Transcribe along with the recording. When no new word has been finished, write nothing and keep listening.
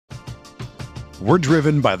We're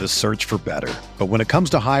driven by the search for better. But when it comes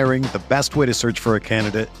to hiring, the best way to search for a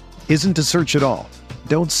candidate isn't to search at all.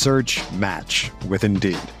 Don't search, match with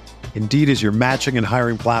Indeed. Indeed is your matching and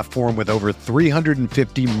hiring platform with over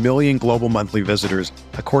 350 million global monthly visitors,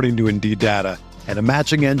 according to Indeed data, and a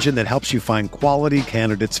matching engine that helps you find quality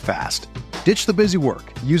candidates fast. Ditch the busy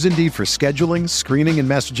work. Use Indeed for scheduling, screening, and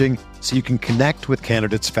messaging so you can connect with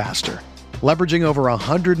candidates faster. Leveraging over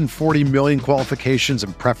 140 million qualifications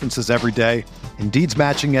and preferences every day, Indeed's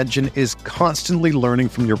matching engine is constantly learning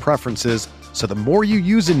from your preferences, so the more you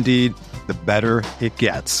use Indeed, the better it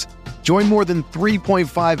gets. Join more than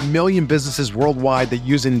 3.5 million businesses worldwide that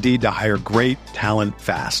use Indeed to hire great talent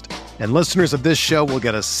fast. And listeners of this show will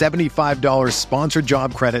get a $75 sponsored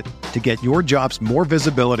job credit to get your jobs more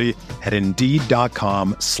visibility at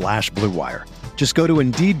Indeed.com/Blue Wire. Just go to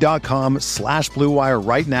Indeed.com/Blue Wire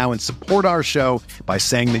right now and support our show by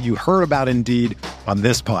saying that you heard about Indeed on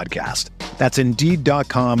this podcast. That's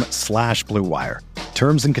Indeed.com/Blue Wire.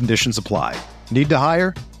 Terms and conditions apply. Need to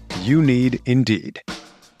hire? You need Indeed.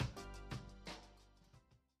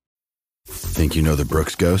 Think you know the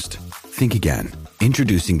Brooks Ghost? Think again.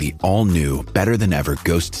 Introducing the all-new, better-than-ever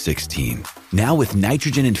Ghost 16. Now with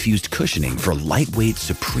nitrogen-infused cushioning for lightweight,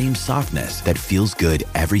 supreme softness that feels good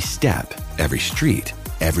every step, every street,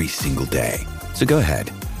 every single day. So go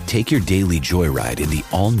ahead, take your daily joyride in the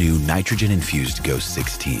all-new nitrogen-infused Ghost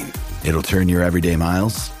 16. It'll turn your everyday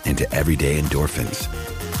miles into everyday endorphins.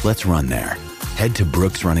 Let's run there. Head to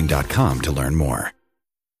brooksrunning.com to learn more.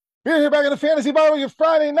 We're here back in the Fantasy Bar with your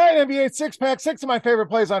Friday night NBA six-pack. 6 of my favorite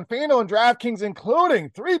plays on FanDuel and DraftKings,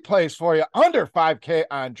 including 3 plays for you under $5K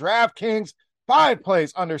on DraftKings, 5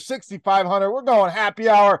 plays under $6,500. We're going happy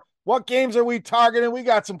hour. What games are we targeting? We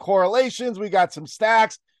got some correlations. We got some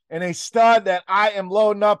stacks and a stud that I am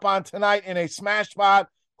loading up on tonight in a smash spot.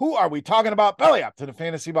 Who are we talking about? Belly up to the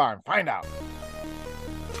Fantasy Bar and find out.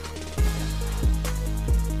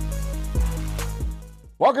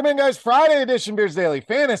 Welcome in, guys. Friday edition Beers Daily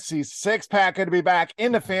Fantasy six-pack. Good to be back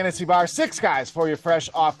in the Fantasy Bar. 6 guys for you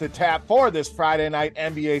fresh off the tap for this Friday night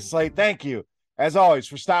NBA slate. Thank you, as always,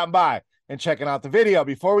 for stopping by and checking out the video.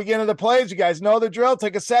 Before we get into the plays, you guys know the drill.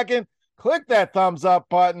 Take a second, click that thumbs up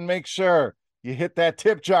button. Make sure you hit that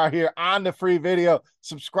tip jar here on the free video.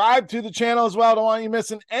 Subscribe to the channel as well. Don't want you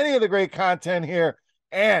missing any of the great content here.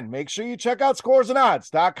 And make sure you check out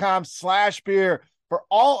scoresandodds.com/beer. For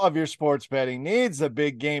all of your sports betting needs. The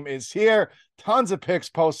big game is here. Tons of picks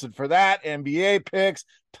posted for that. NBA picks,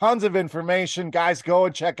 tons of information. Guys, go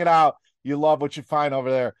and check it out. You love what you find over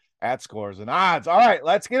there at Scores and Odds. All right,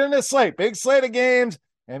 let's get into the slate. Big slate of games.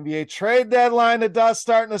 NBA trade deadline, the dust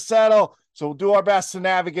starting to settle. So we'll do our best to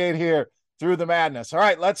navigate here through the madness. All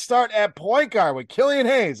right, let's start at point guard with Killian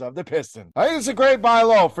Hayes of the Pistons. I think it's a great buy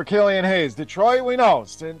low for Killian Hayes. Detroit, we know,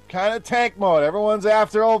 it's in kind of tank mode. Everyone's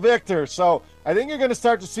after old Victor. So I think you're going to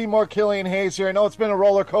start to see more Killian Hayes here. I know it's been a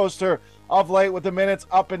roller coaster of late with the minutes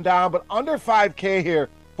up and down, but under 5K here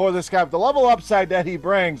for this guy. The level upside that he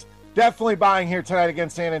brings, definitely buying here tonight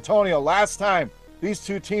against San Antonio. Last time these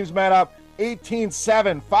two teams met up,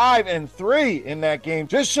 18-7, 5-3 in that game.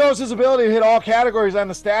 Just shows his ability to hit all categories on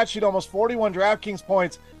the stat sheet. Almost 41 DraftKings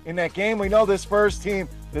points in that game. We know this Spurs team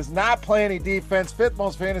does not play any defense. 5th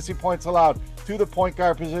most fantasy points allowed to the point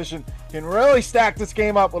guard position. Can really stack this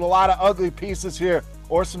game up with a lot of ugly pieces here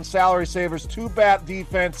or some salary savers. 2 bad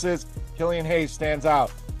defenses. Killian Hayes stands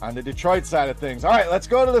out on the Detroit side of things. All right, let's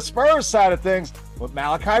go to the Spurs side of things with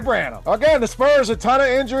Malachi Branham. Again, the Spurs, a ton of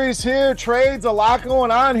injuries here, trades, a lot going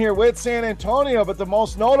on here with San Antonio, but the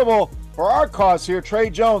most notable for our cause here, Trey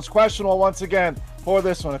Jones, questionable once again for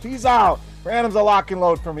this one. If he's out, Branham's a lock and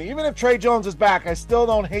load for me. Even if Trey Jones is back, I still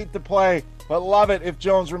don't hate the play, but love it if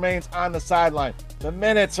Jones remains on the sideline. The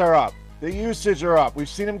minutes are up. The usage are up. We've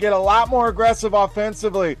seen him get a lot more aggressive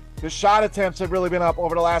offensively. The shot attempts have really been up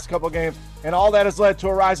over the last couple games, and all that has led to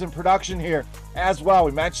a rise in production here as well.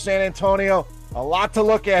 We mentioned San Antonio. A lot to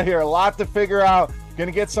look at here, a lot to figure out. Going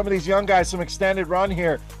to get some of these young guys some extended run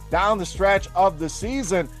here down the stretch of the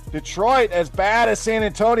season. Detroit, as bad as San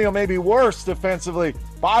Antonio, maybe worse defensively.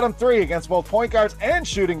 Bottom 3 against both point guards and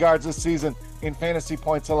shooting guards this season in fantasy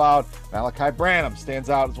points allowed. Malachi Branham stands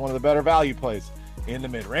out as one of the better value plays in the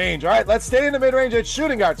mid-range. All right, let's stay in the mid-range at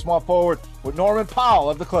shooting guard, small forward, with Norman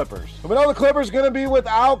Powell of the Clippers. We know the Clippers going to be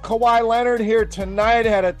without Kawhi Leonard here tonight.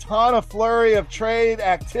 Had a ton of flurry of trade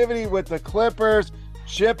activity with the Clippers,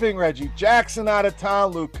 shipping Reggie Jackson out of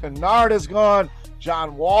town. Luke Kennard is gone.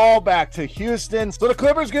 John Wall back to Houston. So the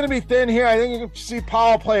Clippers going to be thin here. I think you can see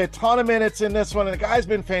Powell play a ton of minutes in this one, and the guy's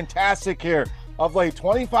been fantastic here of late.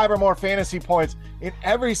 25 or more fantasy points in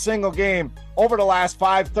every single game over the last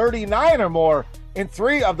 5, 39 or more in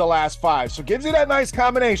 3 of the last 5. So gives you that nice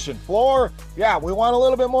combination. Floor, yeah, we want a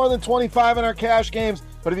little bit more than 25 in our cash games,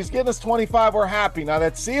 but if he's getting us 25, we're happy. Now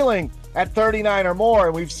that ceiling at 39 or more,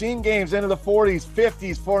 and we've seen games into the 40s,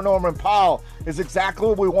 50s for Norman Powell, is exactly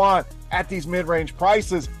what we want at these mid-range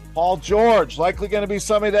prices. Paul George, likely going to be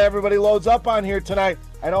somebody that everybody loads up on here tonight.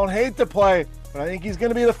 I don't hate the play, but I think he's going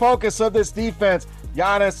to be the focus of this defense.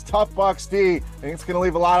 Giannis, tough Bucks D. I think it's going to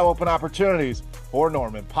leave a lot of open opportunities for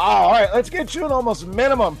Norman Powell. All right, let's get you an almost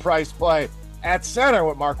minimum price play at center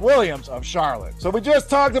with Mark Williams of Charlotte. So we just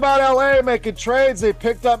talked about LA making trades. They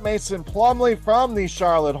picked up Mason Plumlee from the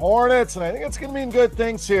Charlotte Hornets, and I think it's going to mean good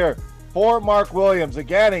things here for Mark Williams.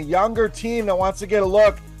 Again, a younger team that wants to get a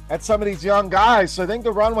look at some of these young guys. So I think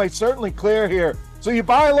the runway's certainly clear here. So you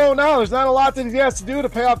buy low now. There's not a lot that he has to do to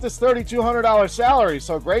pay off this $3,200 salary.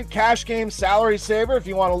 So great cash game salary saver if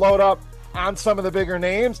you want to load up on some of the bigger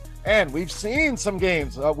names. And we've seen some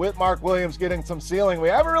games with Mark Williams getting some ceiling. We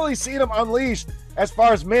haven't really seen him unleashed as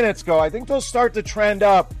far as minutes go. I think they'll start to trend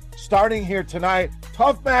up starting here tonight.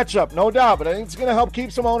 Tough matchup, no doubt, but I think it's going to help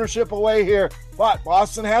keep some ownership away here. But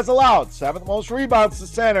Boston has allowed 7th most rebounds to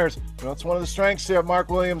centers. You know, it's one of the strengths here of Mark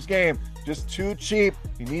Williams' game. Just too cheap.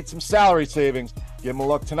 You need some salary savings. Give him a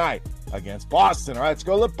look tonight against Boston. All right, let's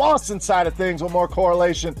go to the Boston side of things with more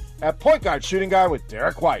correlation at point guard, shooting guard with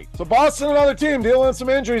Derek White. So Boston, another team dealing with some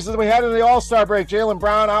injuries as we head into the All-Star break. Jaylen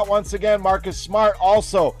Brown out once again. Marcus Smart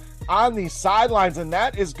also on the sidelines, and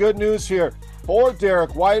that is good news here for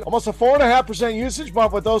Derek White. Almost a 4.5% usage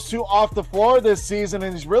bump with those two off the floor this season,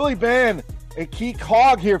 and he's really been a key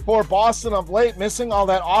cog here for Boston of late, missing all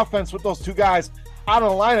that offense with those two guys out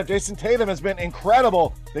of the lineup. Jason Tatum has been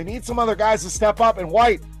incredible. They need some other guys to step up, and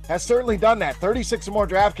White has certainly done that. 36 or more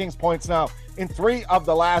DraftKings points now in 3 of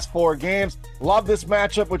the last 4 games. Love this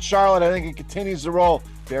matchup with Charlotte. I think he continues to roll.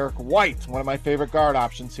 Derek White, one of my favorite guard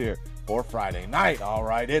options here for Friday night. All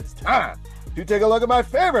right, it's time to take a look at my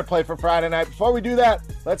favorite play for Friday night. Before we do that,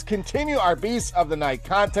 let's continue our Beast of the Night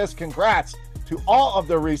contest. Congrats to all of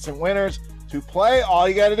the recent winners. To play, all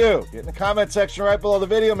you got to do, get in the comment section right below the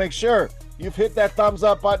video. Make sure you've hit that thumbs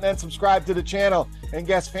up button and subscribe to the channel and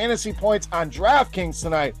guess fantasy points on DraftKings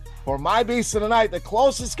tonight for my Beast of the Night. The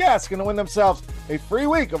closest guess going to win themselves a free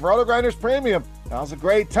week of RotoGrinders Premium. Now's a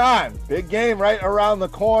great time. Big game right around the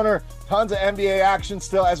corner. Tons of NBA action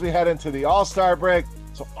still as we head into the All-Star break.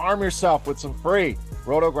 So arm yourself with some free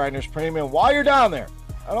RotoGrinders Premium while you're down there.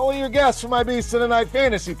 Not only your guess for my Beast of the Night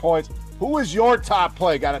fantasy points, who is your top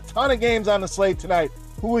play? Got a ton of games on the slate tonight.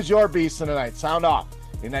 Who is your Beast of the Night? Sound off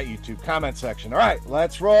in that YouTube comment section. All right,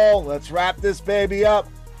 let's roll. Let's wrap this baby up.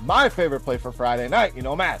 My favorite play for Friday night, you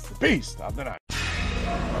know, Matt's the Beast of the Night.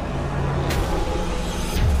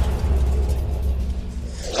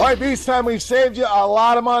 All right, Beast time. We've saved you a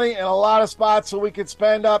lot of money and a lot of spots so we could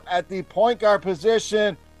spend up at the point guard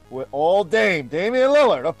position with old Damian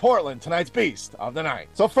Lillard of Portland, tonight's Beast of the Night.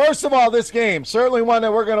 So first of all, this game, certainly one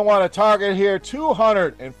that we're going to want to target here.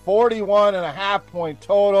 241.5 point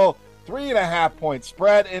total, 3.5 point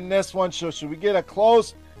spread in this one. So should we get a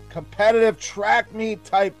close, competitive track meet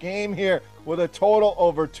type game here with a total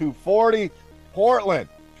over 240? Portland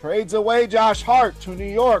trades away Josh Hart to New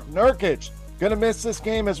York. Nurkic going to miss this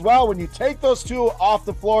game as well. When you take those two off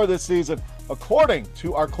the floor this season, according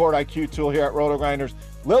to our Court IQ tool here at RotoGrinders,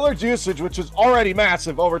 Lillard's usage, which is already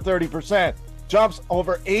massive, over 30%, jumps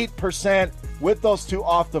over 8% with those two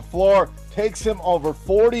off the floor, takes him over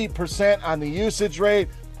 40% on the usage rate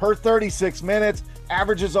per 36 minutes,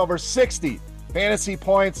 averages over 60 fantasy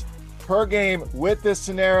points per game with this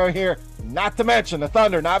scenario here. Not to mention the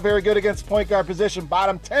Thunder, not very good against point guard position,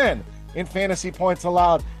 bottom 10 in fantasy points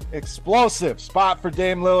allowed. Explosive spot for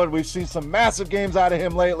Dame Lillard. We've seen some massive games out of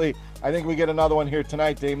him lately. I think we get another one here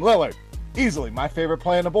tonight. Dame Lillard, easily my favorite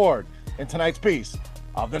play on the board in tonight's Beast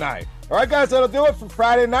of the Night. All right, guys, that'll do it for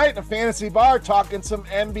Friday night in a fantasy bar, talking some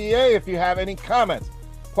NBA. If you have any comments,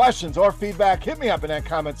 questions, or feedback, hit me up in that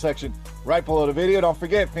comment section right below the video. Don't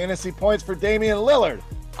forget, fantasy points for Damian Lillard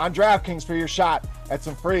on DraftKings for your shot at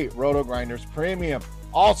some free RotoGrinders Premium.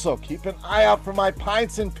 Also, keep an eye out for my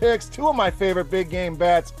pints and picks, 2 of my favorite big game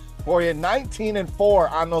bets for you,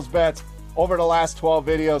 19-4 on those bets over the last 12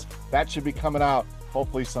 videos. That should be coming out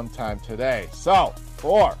hopefully sometime today. So,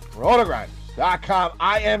 for RotoGrinders.com,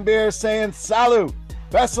 I am Beer saying salut.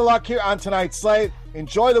 Best of luck here on tonight's slate.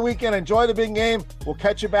 Enjoy the weekend. Enjoy the big game. We'll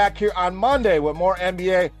catch you back here on Monday with more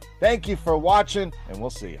NBA. Thank you for watching, and we'll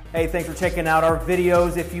see you. Hey, thanks for checking out our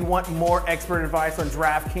videos. If you want more expert advice on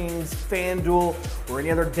DraftKings, FanDuel, or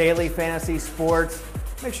any other daily fantasy sports,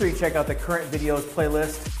 make sure you check out the current videos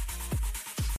playlist